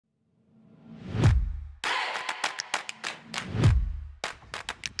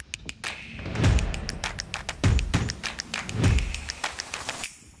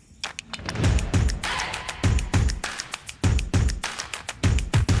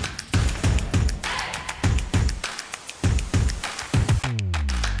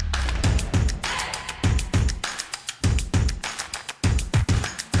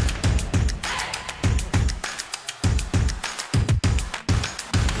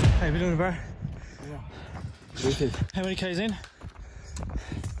How you doing, bro? Yeah. How many Ks in?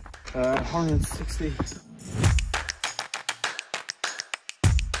 160.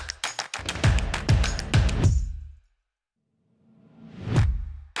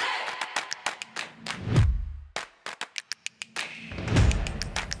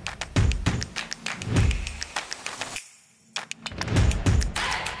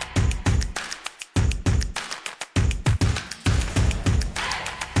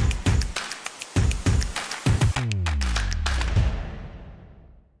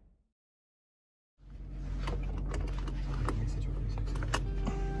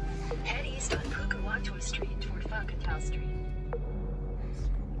 Street toward Falcontown Street.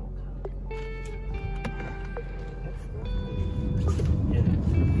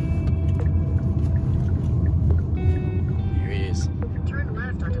 Here he is. Turn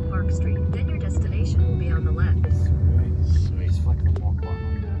left onto Park Street, then your destination will be on the left. Sweet. Just flick the walk button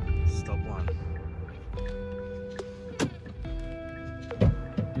on there. Stop one.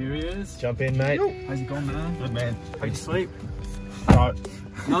 Here he is. Jump in, mate. How's it going, man? Good man. How'd you sleep? Right.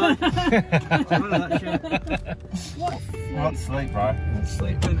 No. What? Not sleep, bro.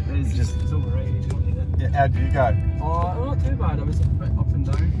 Sleeping is Just- it's overrated. You don't need it. Yeah, how'd you go? Oh, not too bad. I was a bit up and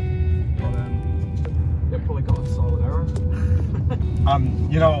down, but yeah, probably got a solid hour.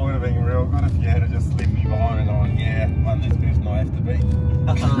 You know what would have been real good if you had just left me behind and gone, yeah, one less person I have to beat.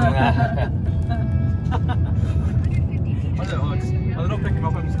 I don't know, pick him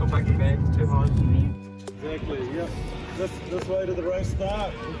up and just go back to bed. It's too hard. Exactly, yep. This way to the race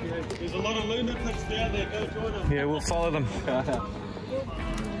start. There's a lot of lunatics down there, go join them. Yeah, we'll follow them.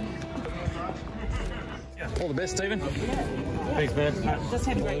 All the best, Stephen. Thanks, man. Just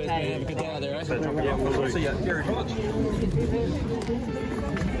have a great day. Have a good day out there, eh? Yeah, we'll see you.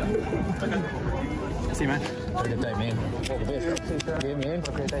 See you, man. Have a good day, man. All the best. Yeah, man. Have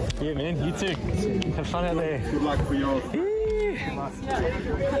a great day. Yeah, man. You too. Have fun out there. Good luck for yours.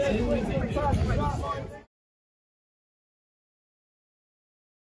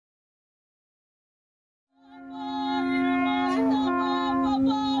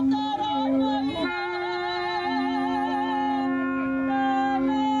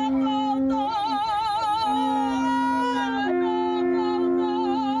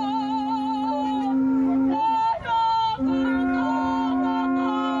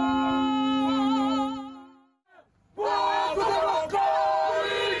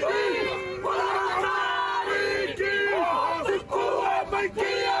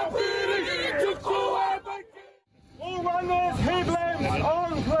 All runners, headlamps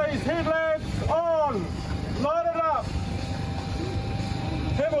on, please. Headlamps on. Light it up.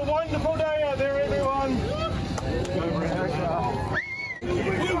 Have a wonderful day out there, everyone.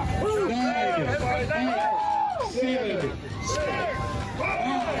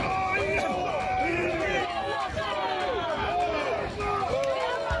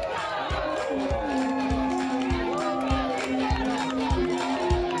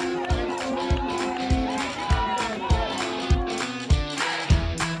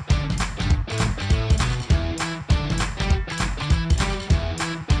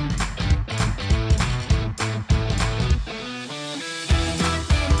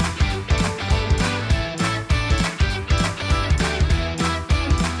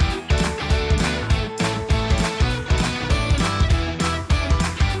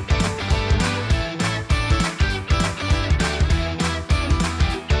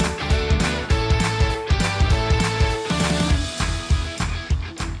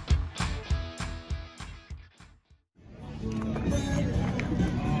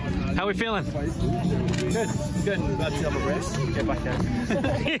 How are we feeling? Good. Good. About to have a rest. Get back out.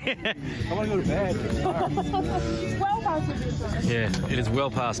 I want to go to bed. It's well past. Yeah, it is well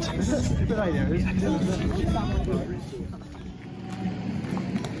past. Good idea. $9.57.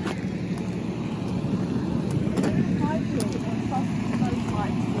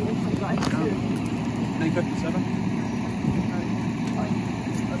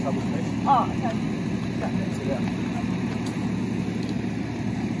 That's how much. Oh, okay. So, yeah.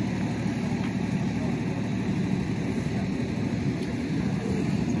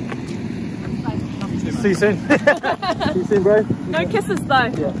 See you soon. See you soon, bro. No kisses though.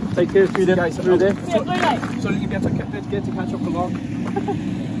 Yeah. Take care through there. Through there. Yeah, blue light. So you get to catch up along.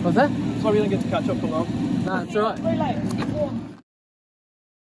 What's that? So we didn't get to catch up along. Nah, it's alright. Blue light. Warm.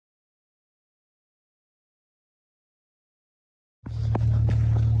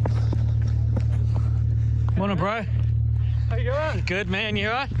 Morning, bro. How you going? Good, man. You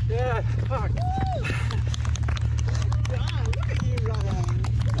alright? Yeah. Fuck.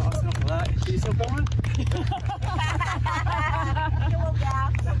 Oh, it's not for that. Are you still filming?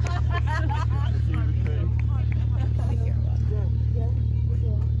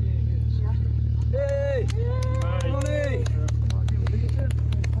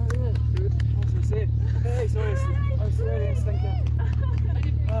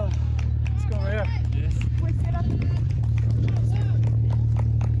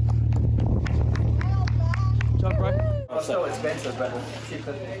 expensive, but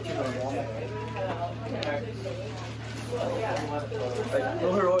cheaper than normal. Like,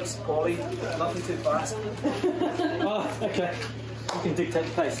 no heroics, Polly, nothing too fast. Oh, okay. You can dictate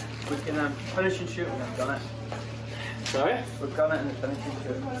the pace. We can finish and shoot, we've done it. Sorry? We've done it in the finish and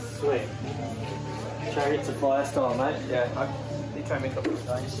shoot. Sweet. Chariots of Fire style, mate. Yeah, they try and make up those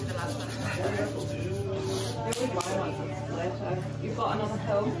times. You've got another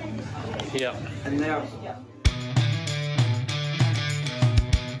hill. Yeah. And there.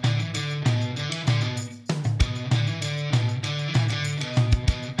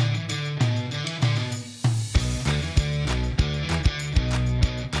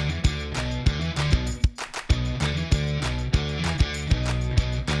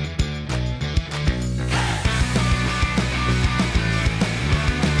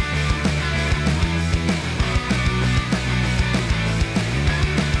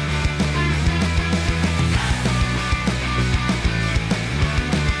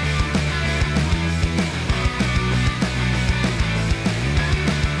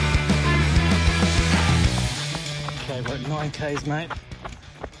 We're at 9 Ks, mate.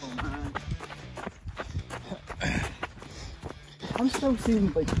 Oh man. I'm still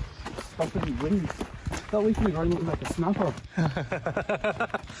seeing like stuff in the wings. That way me running like a snapper.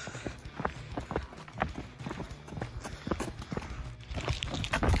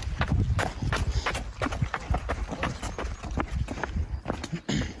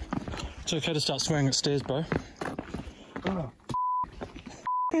 It's okay to start swearing at stairs, bro. Oh.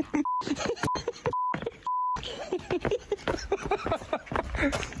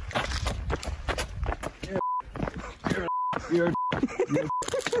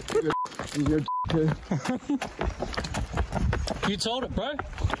 You're too. You told it, bro.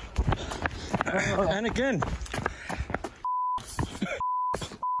 And again.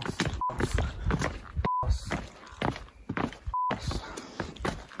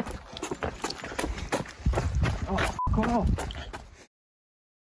 Oh, come on.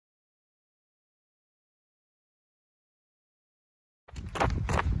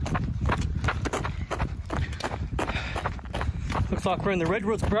 Looks like we're in the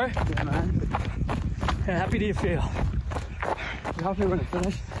redwoods, bro. Yeah, man. How happy do you feel? You happy when it's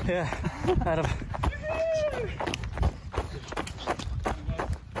finished? Yeah, out of.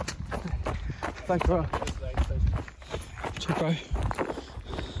 Thanks, bro. Check, bro.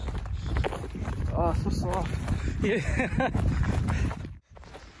 Oh, it's so soft. Yeah.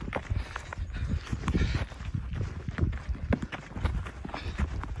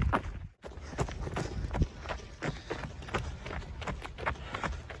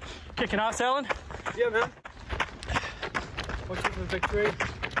 Kicking ass, Alan? Yeah, man. Watching for victory.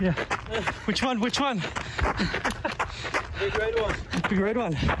 Yeah. Which one? Which one? Big red one. Big red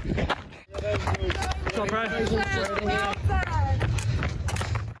one. Yeah, that's good. What's up, bro?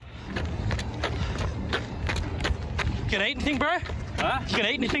 You gonna eat anything, bro? Huh? You gonna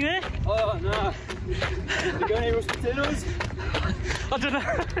eat anything there? Oh, no. You got any roast potatoes? I don't know.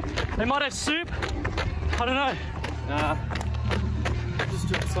 They might have soup. I don't know. Nah. Just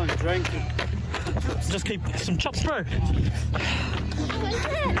drink some drink. Just keep some chops, bro.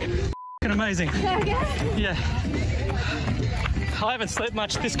 Fucking amazing. Yeah. I haven't slept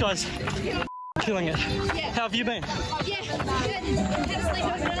much. This guy's killing it. How have you been? Yeah,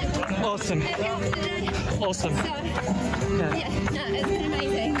 good. Awesome. Awesome. Yeah, no, it's been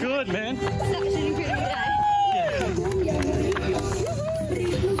amazing. Good, man. Such an incredible day.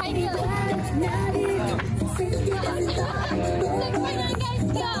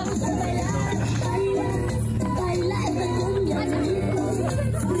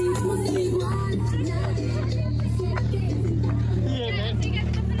 Yeah, man.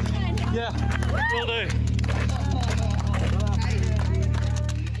 Yeah, will do.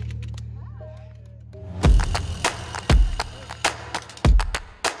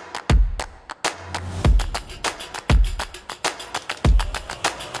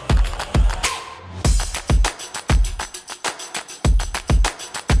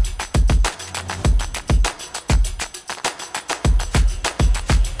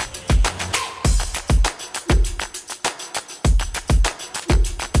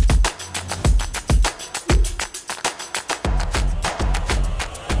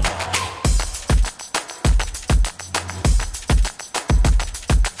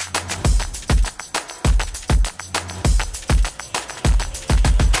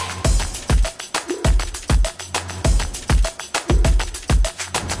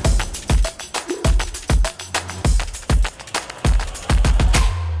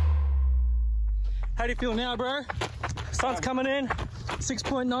 How do you feel now, bro? Sun's coming in,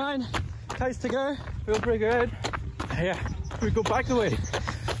 6.9 Ks to go. Feel pretty good. Yeah. We go back the way.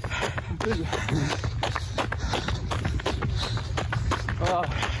 Oh.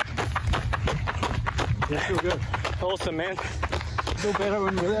 Yeah, so good. Awesome, man. No better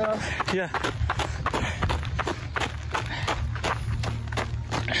when you're there. Yeah.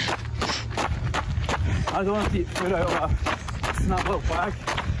 I don't want to eat food out of a snap little bag.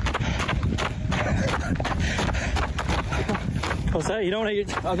 What's that? You don't want to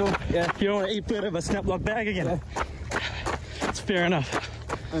eat? I don't, yeah. You don't want to eat food out of a Snaplock bag again? Yeah. That's fair enough.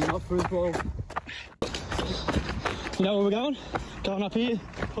 And not food ball. You know where we're going? Going up here,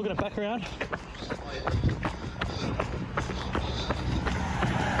 hooking it back around.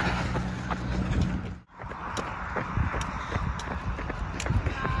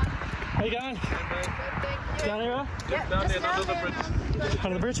 How you going? Down here? Yep, Down just there, under the bridge.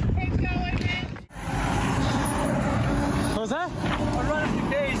 Under the bridge? Keep going, man. What was that? I'm running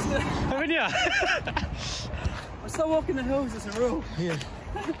the case. Haven't you? I'm still walking the hills as a rule. Yeah.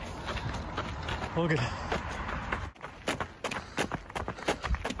 All good.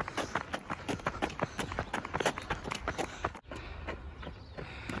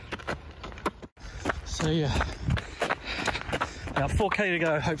 So yeah, about 4K to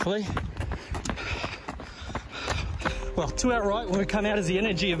go, hopefully. Well, 2 out right when we come out as the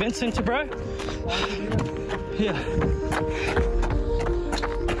Energy Event Centre, bro. Yeah.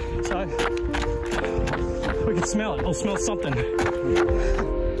 So, we can smell it, or smell something. Go,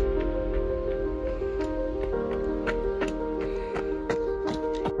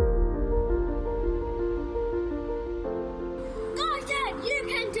 Dad, you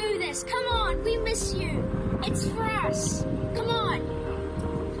can do this. Come on, we miss you. It's for us. Come on.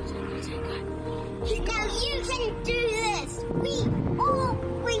 You can do this. We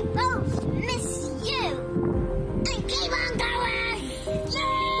both miss you. And keep on going.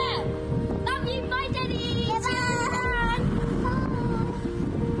 Yeah. Love you, bye, Daddy.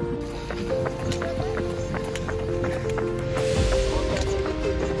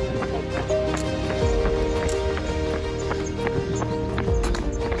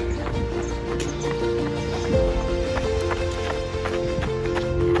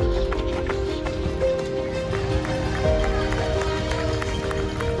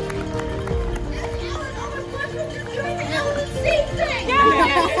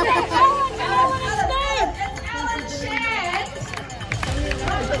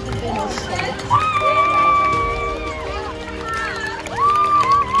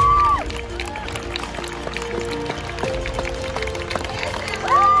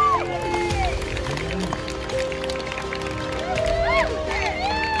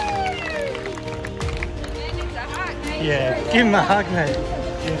 Yeah, give him a hug, mate.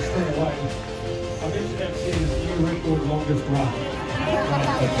 Yeah, straight away. I mentioned that says new record longest run.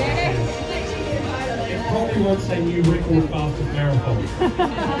 It probably won't say new record fastest marathon.